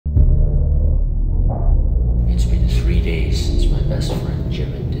best friend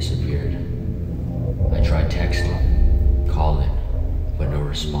Jimin disappeared. I tried texting, calling, but no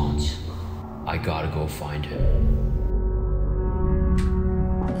response. I gotta go find him.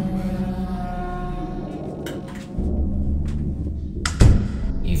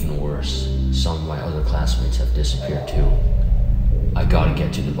 Even worse, some of my other classmates have disappeared too. I gotta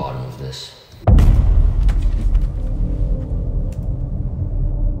get to the bottom of this.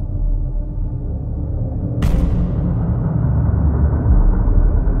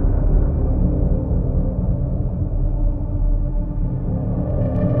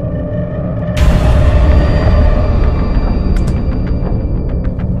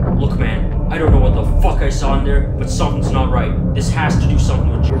 Look, man, I don't know what the fuck I saw in there, but something's not right. This has to do something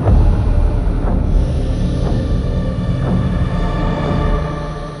with you.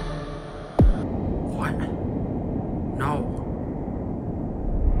 What? No.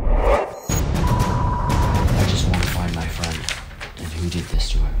 I just want to find my friend and who did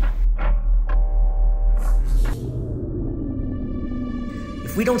this to him.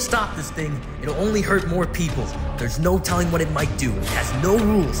 If we don't stop this thing, it'll only hurt more people. There's no telling what it might do. It has no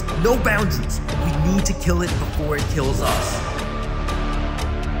rules, no boundaries. We need to kill it before it kills us.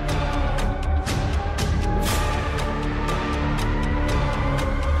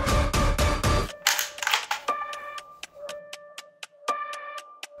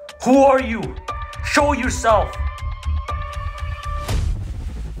 Who are you? Show yourself!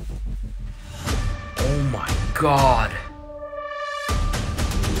 Oh my God.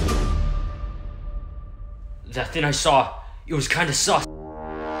 That thing I saw, it was kinda sus.